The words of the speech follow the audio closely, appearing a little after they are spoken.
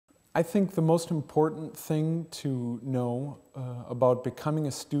I think the most important thing to know about becoming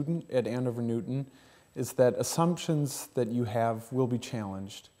a student at Andover Newton is that assumptions that you have will be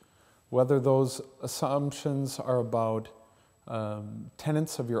challenged. Whether those assumptions are about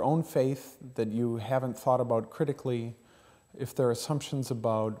tenets of your own faith that you haven't thought about critically, if there are assumptions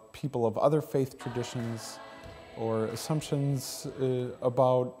about people of other faith traditions, or assumptions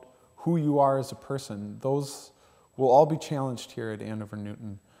about who you are as a person, those will all be challenged here at Andover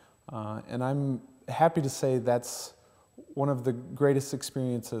Newton. And I'm happy to say that's one of the greatest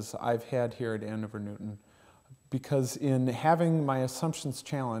experiences I've had here at Andover Newton, because in having my assumptions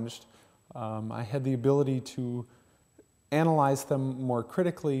challenged, I had the ability to analyze them more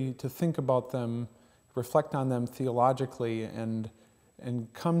critically, to think about them, reflect on them theologically, and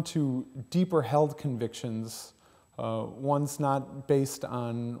come to deeper held convictions, ones not based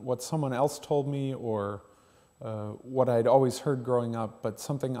on what someone else told me or what I'd always heard growing up, but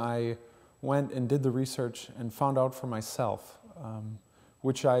something I went and did the research and found out for myself,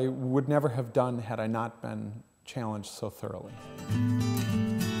 which I would never have done had I not been challenged so thoroughly.